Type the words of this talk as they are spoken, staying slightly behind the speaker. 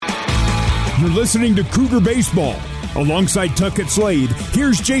You're listening to Cougar Baseball. Alongside Tuckett Slade,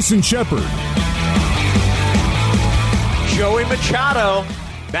 here's Jason Shepard. Joey Machado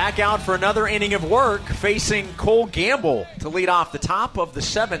back out for another inning of work, facing Cole Gamble to lead off the top of the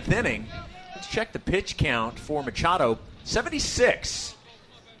 7th inning. Let's check the pitch count for Machado. 76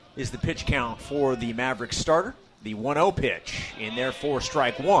 is the pitch count for the Mavericks starter. The 1-0 pitch in there for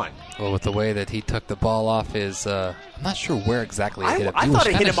strike one. Well, with the way that he took the ball off his, I'm not sure where exactly it hit him. I thought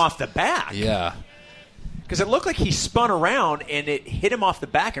it hit him off the back. Yeah. Because it looked like he spun around and it hit him off the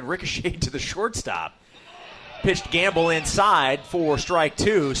back and ricocheted to the shortstop. Pitched Gamble inside for strike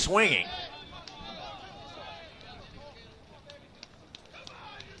two, swinging.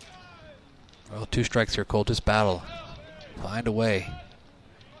 Well, 2 strikes here, Cole. Just battle. Find a way.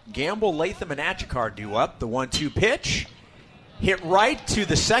 Gamble, Latham, and Achikar due up. The 1-2 pitch. Hit right to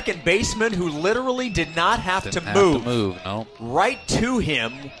the second baseman who literally did not have to move. No. Right to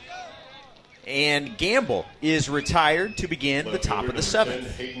him. And Gamble is retired to begin the top of the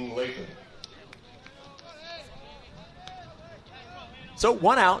 7th. So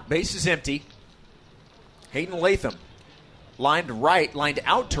 1 out, base is empty. Hayden Latham lined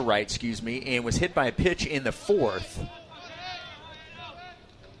out to right, and was hit by a pitch in the 4th.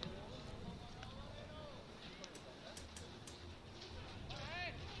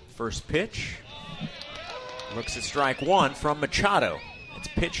 First pitch. Looks at strike one from Machado. It's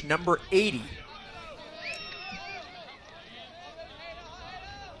pitch number 80.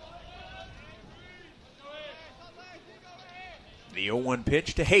 The 0-1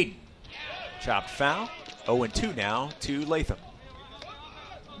 pitch to Hayden. Chopped foul. 0-2 now to Latham.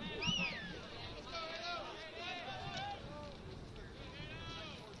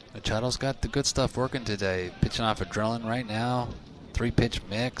 Machado's got the good stuff working today. Pitching off adrenaline right now. 3-pitch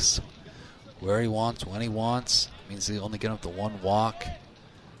mix. Where he wants, when he wants. Means he'll only get up to 1 walk.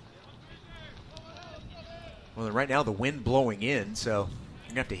 Well, right now the wind blowing in, so you're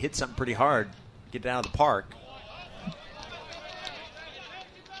going to have to hit something pretty hard. Get it out of the park.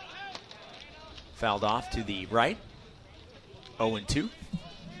 Fouled off to the right. 0-2.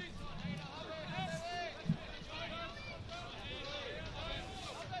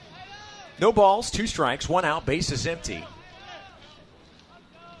 No balls, 2 strikes, 1 out, base is empty.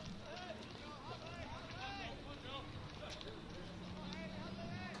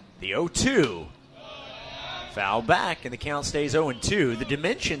 The 0-2. Foul back, and the count stays 0-2. The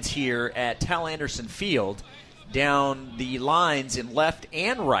dimensions here at Tal Anderson Field, down the lines in left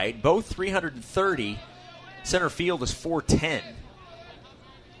and right, both 330. Center field is 410.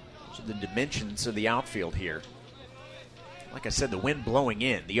 So the dimensions of the outfield here. Like I said, the wind blowing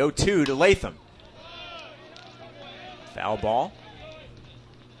in. The 0-2 to Latham. Foul ball.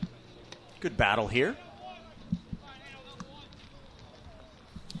 Good battle here.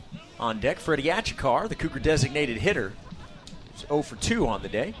 On deck, Freddie Achikar, the Cougar designated hitter. He's 0 for 2 on the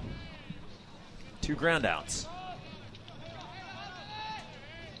day. 2 groundouts.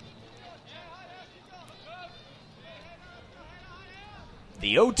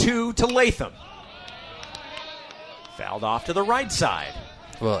 The 0-2 to Latham. Fouled off to the right side.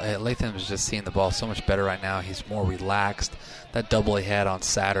 Well, Latham is just seeing the ball so much better right now. He's more relaxed. That double he had on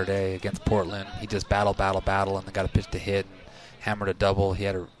Saturday against Portland, he just battled, and then got a pitch to hit and hammered a double. He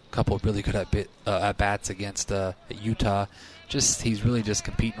had a couple of really good at-bats against Utah. He's really just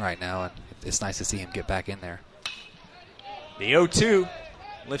competing right now, and it's nice to see him get back in there. The 0-2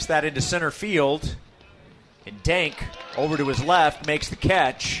 lifts that into center field. And Dank, over to his left, makes the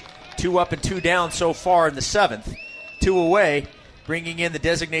catch. 2 up and 2 down so far in the 7th. 2 away, bringing in the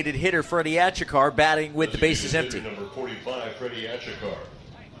designated hitter, Freddie Achikar, batting with the bases empty. Number 45, Freddie Achikar.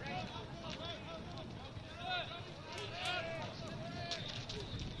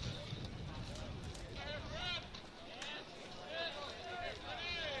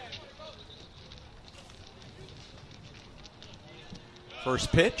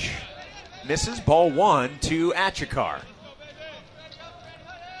 First pitch, misses, ball 1 to Achikar.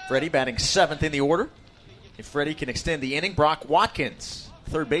 Freddie batting 7th in the order. If Freddie can extend the inning, Brock Watkins,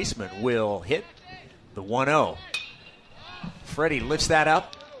 third baseman, will hit the 1-0. Freddie lifts that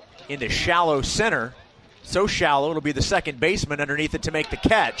up into shallow center. So shallow, it'll be the second baseman underneath it to make the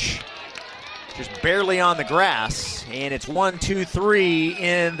catch. Just barely on the grass. And it's 1-2-3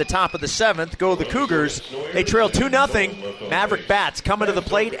 in the top of the 7th. Go the Cougars. They trail 2-0. Maverick bats coming to the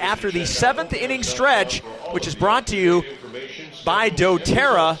plate after the 7th inning stretch, which is brought to you by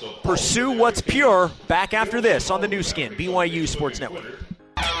doTERRA. Pursue what's pure. Back after this on the new skin, BYU Sports Network.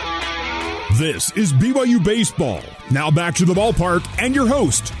 This is BYU Baseball. Now back to the ballpark and your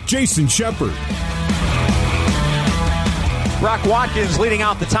host, Jason Shepard. Brock Watkins leading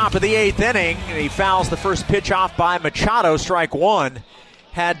out the top of the 8th inning. He fouls the first pitch off by Machado, strike one.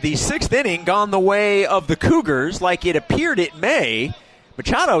 Had the 6th inning gone the way of the Cougars like it appeared it may,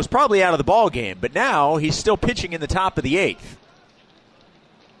 Machado's probably out of the ball game, but now he's still pitching in the top of the 8th.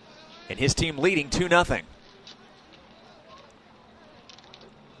 And his team leading 2-0.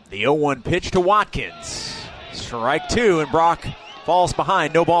 The 0-1 pitch to Watkins. Strike two, and Brock falls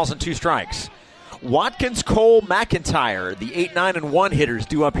behind. No balls and 2 strikes. Watkins, Cole, McIntyre, the 8, 9, and 1 hitters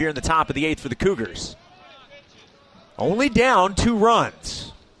due up here in the top of the 8th for the Cougars. Only down 2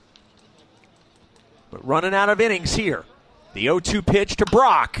 runs. But running out of innings here. The 0-2 pitch to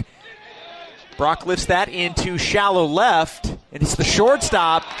Brock. Brock lifts that into shallow left, and it's the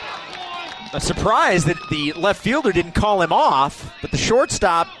shortstop. A surprise that the left fielder didn't call him off, but the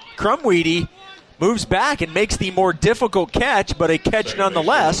shortstop, Crumweedy, moves back and makes the more difficult catch, but a catch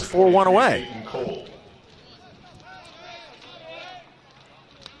nonetheless, 4-1 away.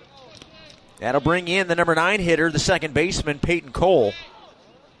 That'll bring in the number 9 hitter, the second baseman, Peyton Cole.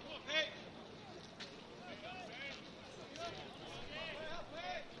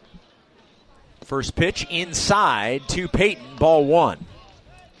 First pitch inside to Peyton, ball 1.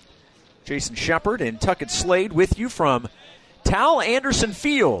 Jason Shepard and Tuckett Slade with you from Tal Anderson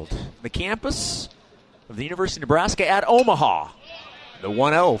Field, the campus of the University of Nebraska at Omaha. The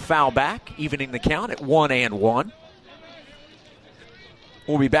 1-0 foul back, evening the count at 1-1.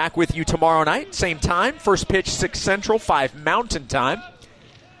 We'll be back with you tomorrow night, same time. First pitch, 6 Central, 5 Mountain Time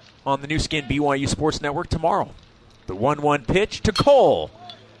on the new skin BYU Sports Network tomorrow. The 1-1 pitch to Cole.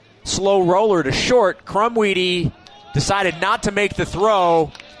 Slow roller to short. Crumweedy decided not to make the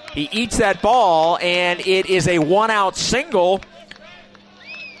throw. He eats that ball, and it is a 1-out single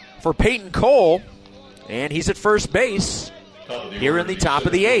for Peyton Cole. And he's at first base here in the top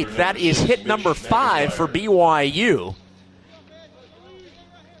of the 8th. That is hit number 5 for BYU.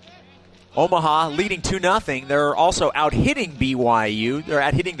 Omaha leading 2-0. They're also out-hitting BYU. They're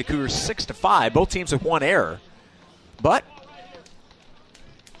out-hitting the Cougars 6-5. Both teams with 1 error. But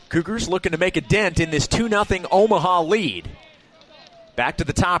Cougars looking to make a dent in this 2-0 Omaha lead. Back to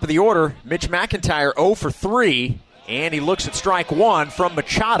the top of the order, Mitch McIntyre 0 for 3, and he looks at strike one from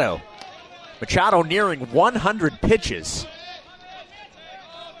Machado. Machado nearing 100 pitches.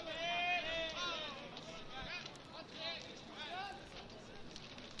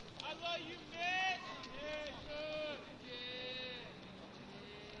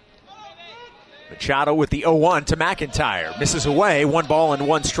 Machado with the 0-1 to McIntyre. Misses away, 1 ball and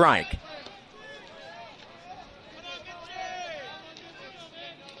 1 strike.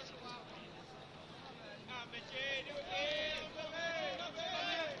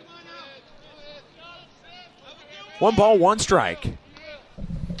 One ball, 1 strike.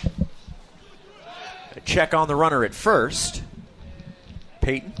 A check on the runner at first.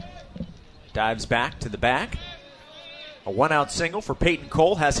 Peyton dives back to the back. A 1-out single for Peyton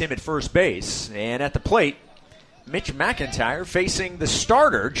Cole has him at first base. And at the plate, Mitch McIntyre facing the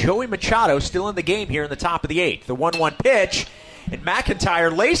starter, Joey Machado, still in the game here in the top of the 8th. The 1-1 pitch, and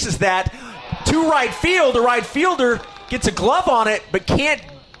McIntyre laces that to right field. The right fielder gets a glove on it, but can't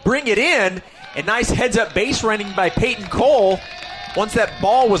bring it in. A nice heads-up base running by Peyton Cole. Once that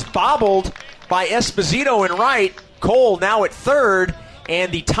ball was bobbled by Esposito in right, Cole now at third,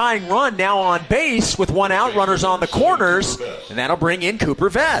 and the tying run now on base with 1 out, runners on the corners, and that'll bring in Cooper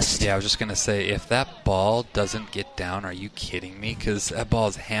Vest. Yeah, I was just going to say, if that ball doesn't get down, are you kidding me? Because that ball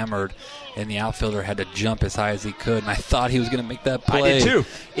is hammered, and the outfielder had to jump as high as he could, and I thought he was going to make that play. I did too.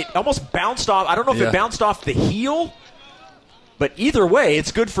 It almost bounced off. I don't know if it bounced off the heel, but either way,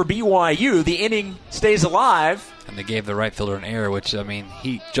 it's good for BYU. The inning stays alive. And they gave the right fielder an error, which, I mean,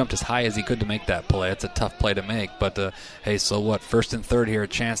 he jumped as high as he could to make that play. It's a tough play to make. But, hey, so what? First and third here, a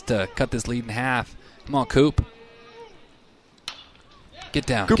chance to cut this lead in half. Come on, Coop. Get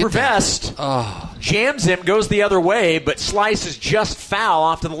down. Cooper Vest jams him, goes the other way, but slices just foul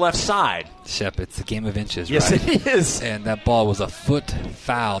off to the left side. Shep, it's a game of inches, yes, right? Yes, it is. And that ball was a foot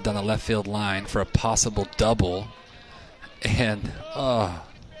foul down the left field line for a possible double. And, oh,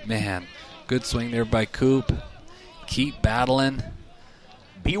 man, good swing there by Coop. Keep battling.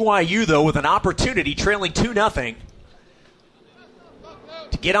 BYU, though, with an opportunity, trailing 2-0,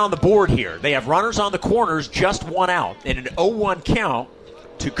 to get on the board here. They have runners on the corners, just 1 out, and an 0-1 count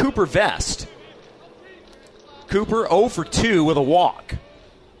to Cooper Vest. Cooper 0 for 2 with a walk.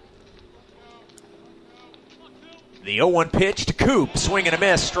 The 0-1 pitch to Coop, swing and a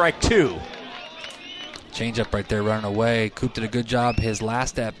miss, strike 2. Changeup right there running away. Coop did a good job his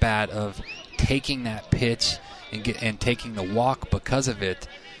last at-bat of taking that pitch and taking the walk because of it.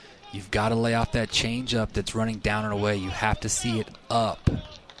 You've got to lay off that changeup that's running down and away. You have to see it up.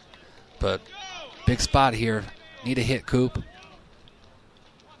 But big spot here. Need a hit, Coop.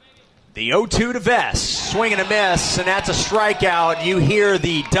 The 0-2 to Vest. Swing and a miss, and that's a strikeout. You hear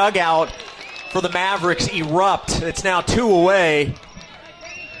the dugout for the Mavericks erupt. It's now 2 away.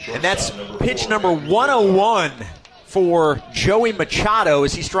 And that's pitch number 101 for Joey Machado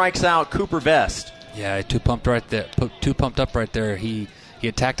as he strikes out Cooper Vest. Yeah, too pumped up right there. He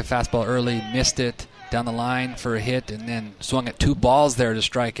attacked a fastball early, missed it down the line for a hit, and then swung at 2 balls there to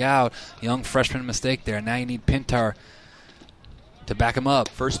strike out. Young freshman mistake there. Now you need Pintar to back him up.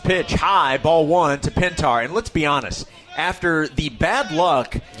 First pitch, high, ball 1 to Pintar. And let's be honest, after the bad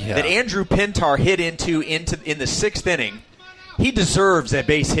luck that Andrew Pintar hit into in the 6th inning, he deserves a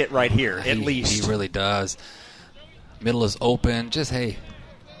base hit right here, at least. He really does. Middle is open. Just,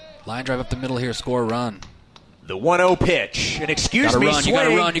 line drive up the middle here, score a run. The 1-0 pitch. And excuse me, run, swing.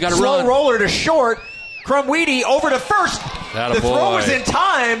 You gotta slow run. Roller to short. Crumweedy over to first. Atta the boy. throw is in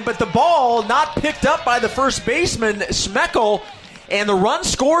time, but the ball not picked up by the first baseman, Smeckel. And the run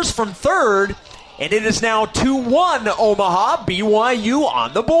scores from third. And it is now 2-1 Omaha. BYU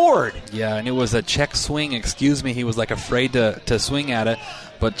on the board. Yeah, and it was a check swing. Excuse me, he was afraid to swing at it.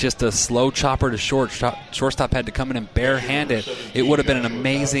 But just a slow chopper to shortstop had to come in and barehand it. It would have been an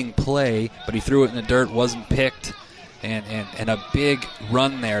amazing play, but he threw it in the dirt, wasn't picked. And a big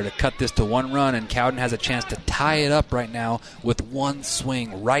run there to cut this to 1 run, and Cowden has a chance to tie it up right now with 1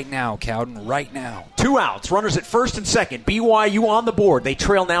 swing. Right now, Cowden, right now. 2 outs, runners at first and second. BYU on the board. They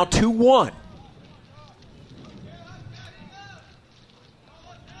trail now 2-1.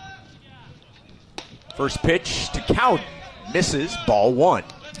 First pitch to Cowden. Misses, ball 1.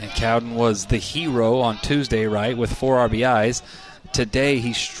 And Cowden was the hero on Tuesday, right, with 4 RBIs. Today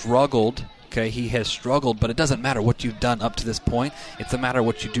he struggled. Okay, he has struggled, but it doesn't matter what you've done up to this point. It's a matter of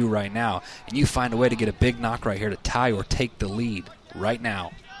what you do right now. And you find a way to get a big knock right here to tie or take the lead right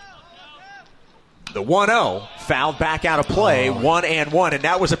now. The 1-0 fouled back out of play, 1-1, and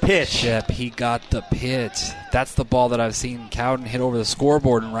that was a pitch. Shep, he got the pitch. That's the ball that I've seen Cowden hit over the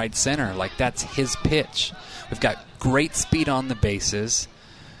scoreboard in right center. That's his pitch. We've got great speed on the bases.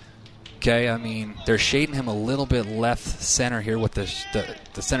 Okay, I mean, they're shading him a little bit left center here with the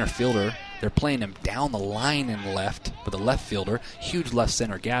center fielder. They're playing him down the line in left with the left fielder. Huge left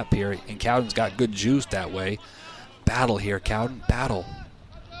center gap here, and Cowden's got good juice that way. Battle here, Cowden, battle.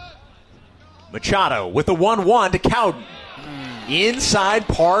 Machado with the 1-1 to Cowden. Inside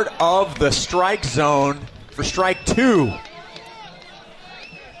part of the strike zone for strike 2.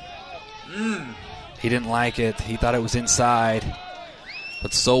 He didn't like it. He thought it was inside.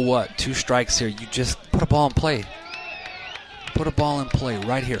 But so what? 2 strikes here. You just put a ball in play. Put a ball in play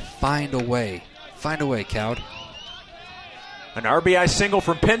right here. Find a way. Find a way, Cowd. An RBI single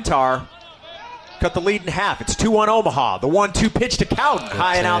from Pintar. Cut the lead in half. It's 2-1 Omaha. The 1-2 pitch to Cowden.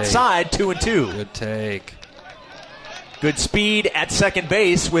 High and outside, 2-2. Good take. Good speed at second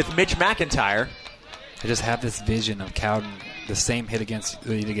base with Mitch McIntyre. I just have this vision of Cowden, the same hit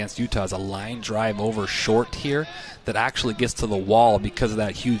against Utah as a line drive over short here that actually gets to the wall because of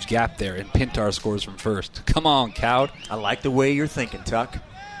that huge gap there, and Pintar scores from first. Come on, Cowd. I like the way you're thinking, Tuck.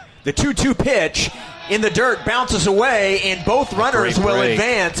 The 2-2 pitch in the dirt bounces away, and both runners will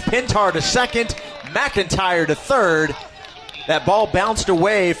advance. Pintar to second, McIntyre to third. That ball bounced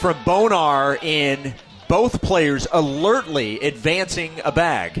away from Bonar in both players alertly advancing a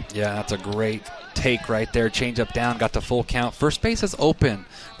bag. Yeah, that's a great take right there. Change up down, got the full count. First base is open,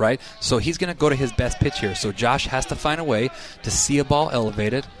 right? So he's going to go to his best pitch here. So Josh has to find a way to see a ball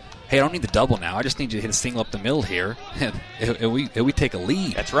elevated. Hey, I don't need the double now. I just need you to hit a single up the middle here, and we take a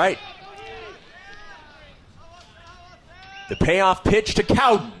lead. That's right. The payoff pitch to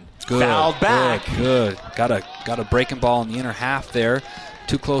Cowden. Good, fouled back. Good. Got a breaking ball in the inner half there.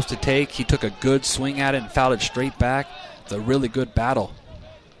 Too close to take. He took a good swing at it and fouled it straight back. It's a really good battle.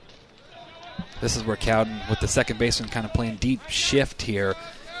 This is where Cowden, with the second baseman kind of playing deep shift here,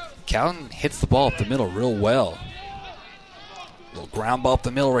 Cowden hits the ball up the middle real well. Little ground ball up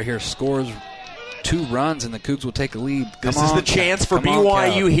the middle right here. Scores 2 runs, and the Cougs will take a lead. This is the chance for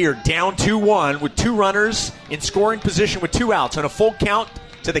BYU here. Down 2-1 with 2 runners in scoring position with 2 outs on a full count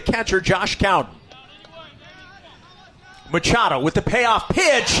to the catcher, Josh Cowden. Machado with the payoff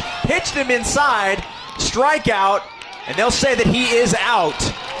pitch. Pitched him inside. Strikeout. And they'll say that he is out.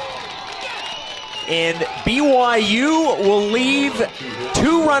 And BYU will leave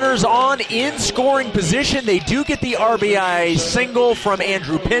 2 runners on in scoring position. They do get the RBI single from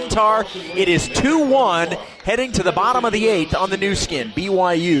Andrew Pintar. It is 2-1 heading to the bottom of the 8th on the new skin,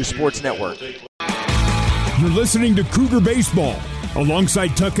 BYU Sports Network. You're listening to Cougar Baseball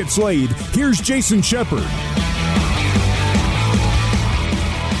Alongside Tuckett Slade, here's Jason Shepard.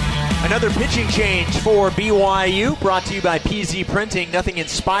 Another pitching change for BYU, brought to you by PZ Printing. Nothing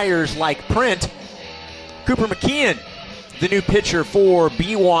inspires like print. Cooper McKeon, the new pitcher for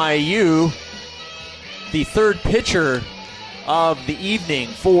BYU. The third pitcher of the evening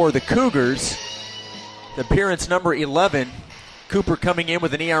for the Cougars. Appearance number 11. Cooper coming in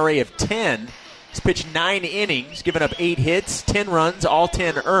with an ERA of 10. He's pitched 9 innings, given up 8 hits, 10 runs, all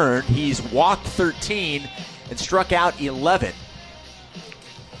 10 earned. He's walked 13 and struck out 11.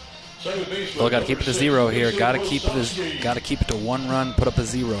 Well, got to keep it to 0 here. Got to keep it to 1 run. Put up a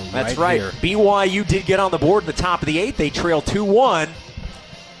 0. That's right. Here. BYU did get on the board in the top of the 8th. They trail 2-1.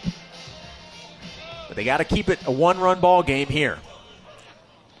 But they got to keep it a 1-run ball game here.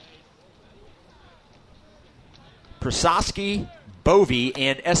 Prososki, Bovey,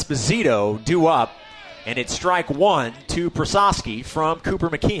 and Esposito due up, and it's strike 1 to Prososki from Cooper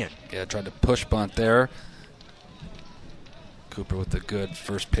McKeon. Yeah, tried to push bunt there. Cooper with a good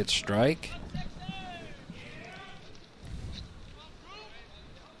first pitch strike.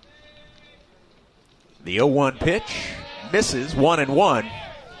 The 0-1 pitch misses, 1-1.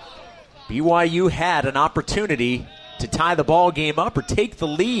 BYU had an opportunity to tie the ball game up or take the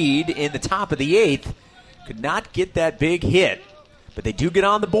lead in the top of the 8th. Could not get that big hit, but they do get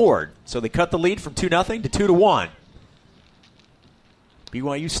on the board. So they cut the lead from 2-0 to 2-1.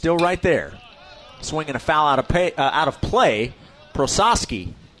 BYU still right there. Swinging a foul out of play.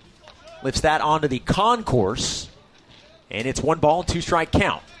 Prososki lifts that onto the concourse, and it's 1 2 strike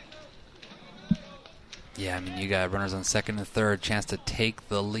count. Yeah, I mean, you got runners on second and third, chance to take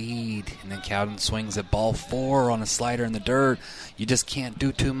the lead, and then Cowden swings at ball 4 on a slider in the dirt. You just can't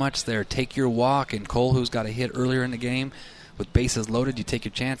do too much there. Take your walk, and Cole, who's got a hit earlier in the game, with bases loaded, you take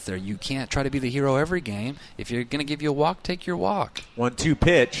your chance there. You can't try to be the hero every game. If you're going to give you a walk, take your walk. 1-2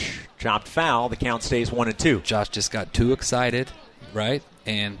 pitch, chopped foul. The count stays 1-2. Josh just got too excited, right,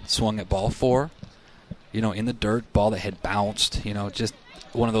 and swung at ball 4, in the dirt, ball that had bounced, just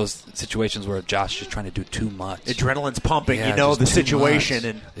one of those situations where Josh is trying to do too much. Adrenaline's pumping, yeah, the situation.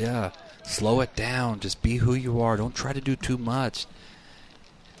 And yeah, slow it down. Just be who you are. Don't try to do too much.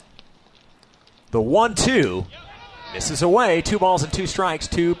 The 1-2 misses away. 2 2 strikes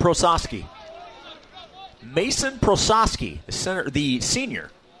to Prososki. Mason Prososki, the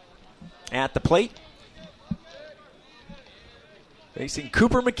senior, at the plate, facing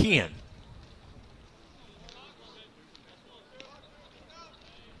Cooper McKeon.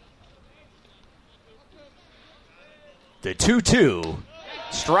 The 2-2,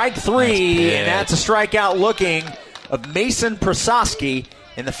 strike 3, and that's a strikeout looking of Mason Prososki,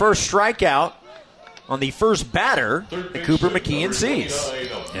 and the first strikeout on the first batter that Cooper McKeon sees.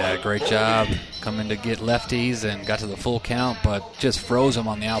 Yeah, great job coming to get lefties and got to the full count, but just froze him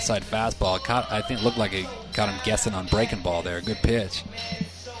on the outside fastball. I think it looked like it got him guessing on breaking ball there. Good pitch.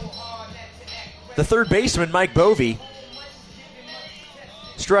 The third baseman, Mike Bovey,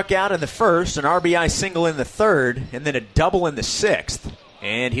 struck out in the first, an RBI single in the third, and then a double in the 6th.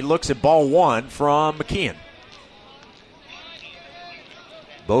 And he looks at ball 1 from McKeon.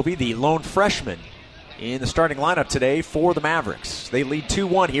 Bovey, the lone freshman, in the starting lineup today for the Mavericks. They lead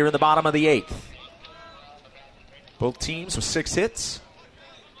 2-1 here in the bottom of the 8th. Both teams with 6 hits.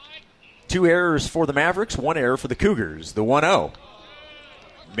 2 errors for the Mavericks, 1 error for the Cougars. The 1-0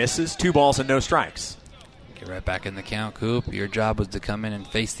 misses, 2 no strikes. Get right back in the count, Coop. Your job was to come in and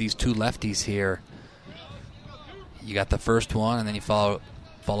face these 2 lefties here. You got the first one, and then you fall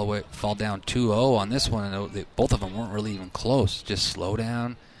down 2-0 on this one, and both of them weren't really even close. Just slow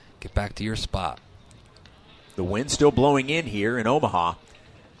down, get back to your spot. The wind still blowing in here in Omaha.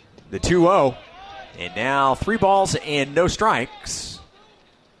 The 2-0, and now 3 no strikes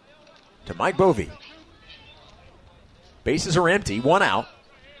to Mike Bovey. Bases are empty, 1 out.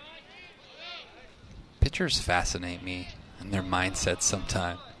 Pitchers fascinate me and their mindsets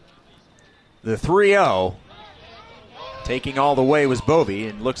sometimes. The 3-0, taking all the way, was Bovey,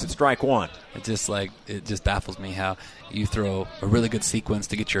 and looks at strike 1. It just baffles me how you throw a really good sequence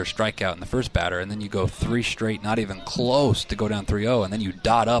to get your strikeout in the first batter, and then you go 3 straight, not even close to go down 3-0, and then you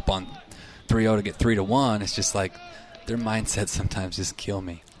dot up on 3-0 to get 3-1. It's just like their mindsets sometimes just kill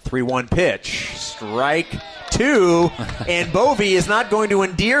me. 3-1 pitch, strike 2, and Bovey is not going to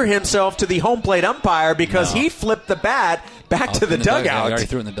endear himself to the home plate umpire because he flipped the bat back to the dugout. He already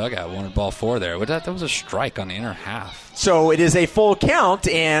threw it in the dugout, wanted ball 4 there. But that was a strike on the inner half. So it is a full count,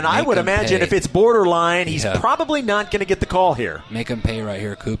 and I would imagine if it's borderline, he's probably not going to get the call here. Make him pay right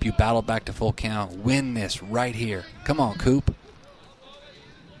here, Coop. You battle back to full count. Win this right here. Come on, Coop.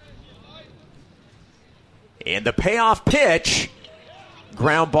 And the payoff pitch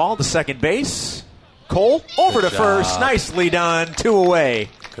Ground ball to second base. Cole over to first. Nicely done. 2 away.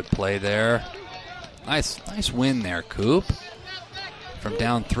 Good play there. Nice win there, Coop. From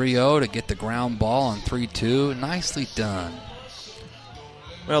down 3-0 to get the ground ball on 3-2. Nicely done.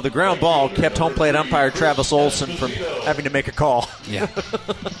 Well, the ground ball kept home plate umpire Travis Olson from having to make a call. Yeah.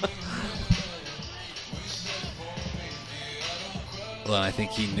 Well, I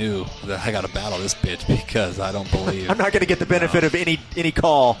think he knew that I got to battle this pitch because I don't believe. I'm not going to get the benefit of any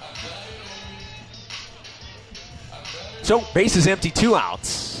call. So, base is empty, 2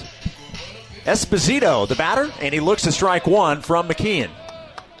 outs. Esposito, the batter, and he looks to strike 1 from McKeon.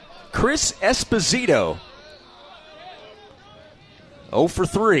 Chris Esposito, 0 for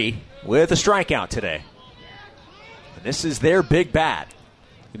 3 with a strikeout today. And this is their big bat.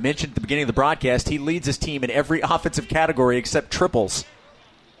 We mentioned at the beginning of the broadcast, he leads his team in every offensive category except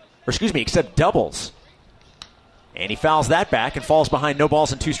except doubles. And he fouls that back and falls behind 0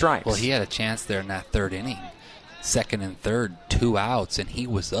 balls and 2 strikes. Well, he had a chance there in that 3rd inning. 2nd and 3rd, 2 outs, and he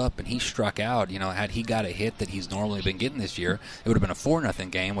was up and he struck out. You know, had he got a hit that he's normally been getting this year, it would have been a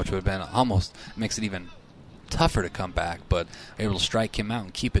 4-0 game, which would have been almost makes it even tougher to come back. But able to strike him out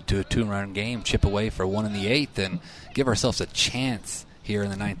and keep it to a 2-run game, chip away for 1 in the 8th, and give ourselves a chance here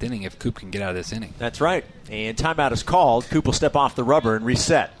in the 9th inning if Coop can get out of this inning. That's right. And timeout is called. Coop will step off the rubber and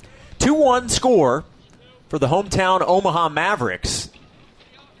reset. 2-1 score for the hometown Omaha Mavericks.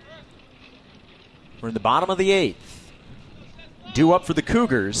 We're in the bottom of the 8th. Due up for the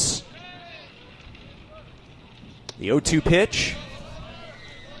Cougars. The 0-2 pitch.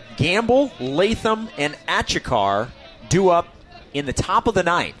 Gamble, Latham, and Achikar due up in the top of the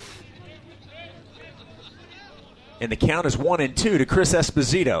 9th. And the count is 1-2 to Chris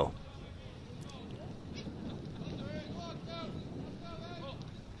Esposito.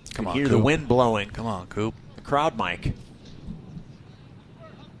 Come on, hear Coop. the wind blowing. Come on, Coop. The crowd mic.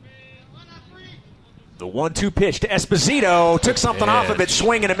 The 1-2 pitch to Esposito. Took something off of it,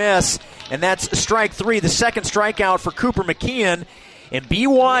 swing and a miss. And that's strike 3, the second strikeout for Cooper McKeon. And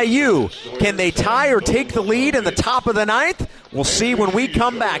BYU, can they tie or take the lead in the top of the 9th? We'll see when we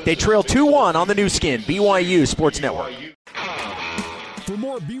come back. They trail 2-1 on the new skin, BYU Sports Network. For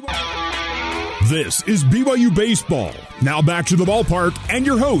more BYU. This is BYU Baseball. Now back to the ballpark and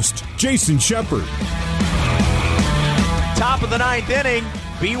your host, Jason Shepard. Top of the 9th inning,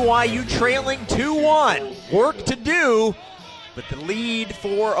 BYU trailing 2-1. Work to do, but the lead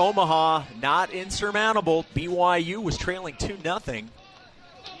for Omaha not insurmountable. BYU was trailing 2-0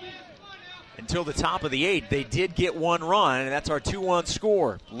 until the top of the 8th. They did get 1 run, and that's our 2-1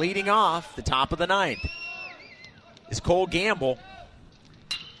 score. Leading off the top of the 9th is Cole Gamble.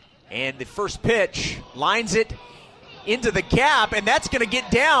 And the first pitch lines it into the gap, and that's going to get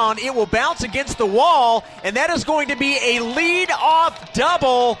down. It will bounce against the wall, and that is going to be a lead-off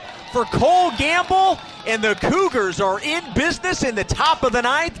double for Cole Gamble, and the Cougars are in business in the top of the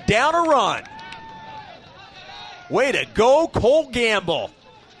 9th, down a run. Way to go, Cole Gamble.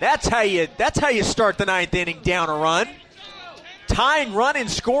 That's how you start the 9th inning, down a run. Tying run in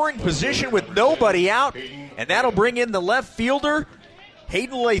scoring position with nobody out, and that'll bring in the left fielder,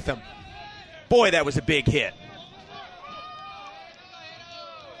 Hayden Latham. Boy, that was a big hit.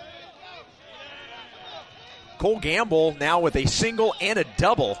 Cole Gamble now with a single and a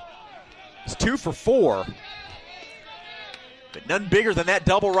double. It's 2 for 4. But none bigger than that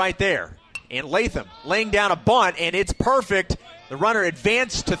double right there. And Latham laying down a bunt, and it's perfect. The runner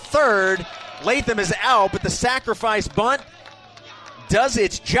advanced to third. Latham is out, but the sacrifice bunt does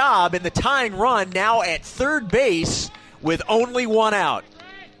its job, and the tying run now at third base with only 1 out.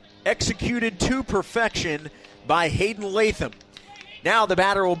 Executed to perfection by Hayden Latham. Now the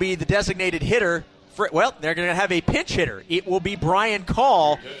batter will be the designated hitter. Well, they're going to have a pinch hitter. It will be Brian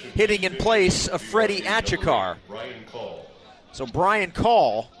Call hitting in place of Freddie Achikar. So Brian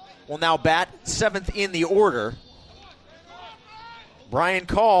Call will now bat 7th in the order. Brian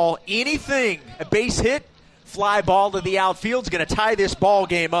Call, anything, a base hit, fly ball to the outfield is going to tie this ball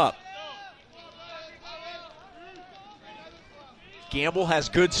game up. Gamble has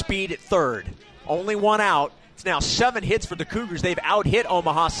good speed at third. Only 1 out. It's now 7 hits for the Cougars. They've out-hit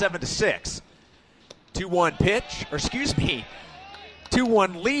Omaha 7-6. 2-1 pitch,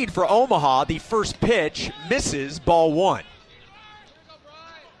 2-1 lead for Omaha. The first pitch misses, ball 1.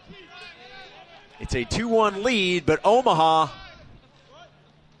 It's a 2-1 lead, but Omaha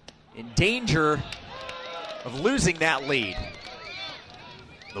in danger of losing that lead.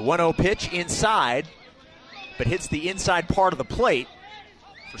 The 1-0 pitch inside, but hits the inside part of the plate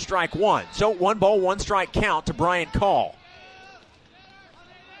for strike 1. So 1 ball, 1 strike count to Brian Call.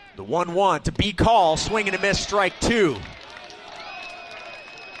 The 1-1 to B. Call, swing and a miss, strike 2.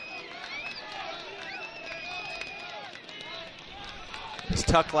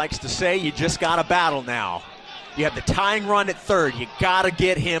 Tuck likes to say, you just got to battle now. You have the tying run at third. You got to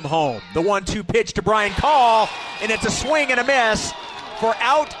get him home. The 1-2 pitch to Brian Call, and it's a swing and a miss for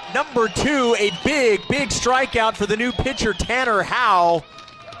out number 2. A big, big strikeout for the new pitcher, Tanner Howe.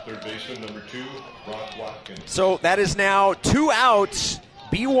 Third baseman, number 2, Brock Watkins. So that is now 2 outs.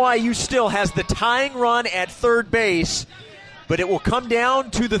 BYU still has the tying run at third base, but it will come down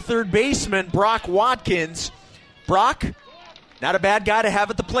to the third baseman, Brock Watkins. Brock, not a bad guy to have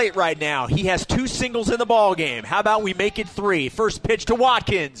at the plate right now. He has 2 singles in the ball game. How about we make it 3? First pitch to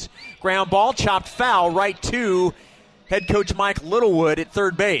Watkins. Ground ball, chopped foul, right to head coach Mike Littlewood at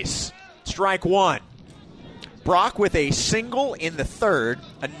third base. Strike 1. Brock with a single in the third,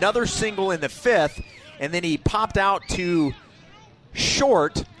 another single in the fifth, and then he popped out to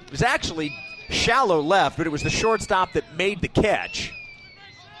short. It was actually shallow left, but it was the shortstop that made the catch.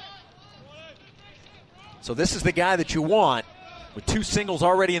 So this is the guy that you want with 2 singles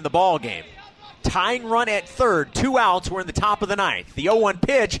already in the ball game. Tying run at third, 2 outs. We're in the top of the ninth. The 0-1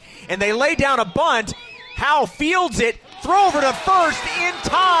 pitch, and they lay down a bunt. Howe fields it, throw over to first in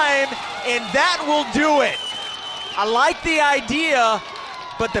time, and that will do it. I like the idea,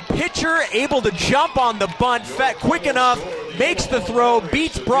 but the pitcher able to jump on the bunt quick enough, makes the throw,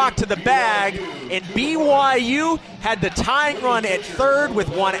 beats Brock to the bag, and BYU had the tying run at third with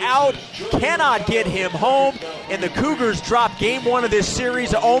 1 out, cannot get him home, and the Cougars drop game 1 of this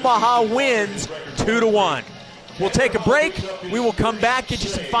series. Omaha wins 2-1. We'll take a break. We will come back, get you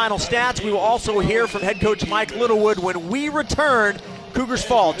some final stats. We will also hear from head coach Mike Littlewood when we return. Cougars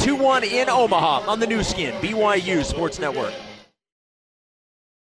fall 2-1 in Omaha on the new skin, BYU Sports Network.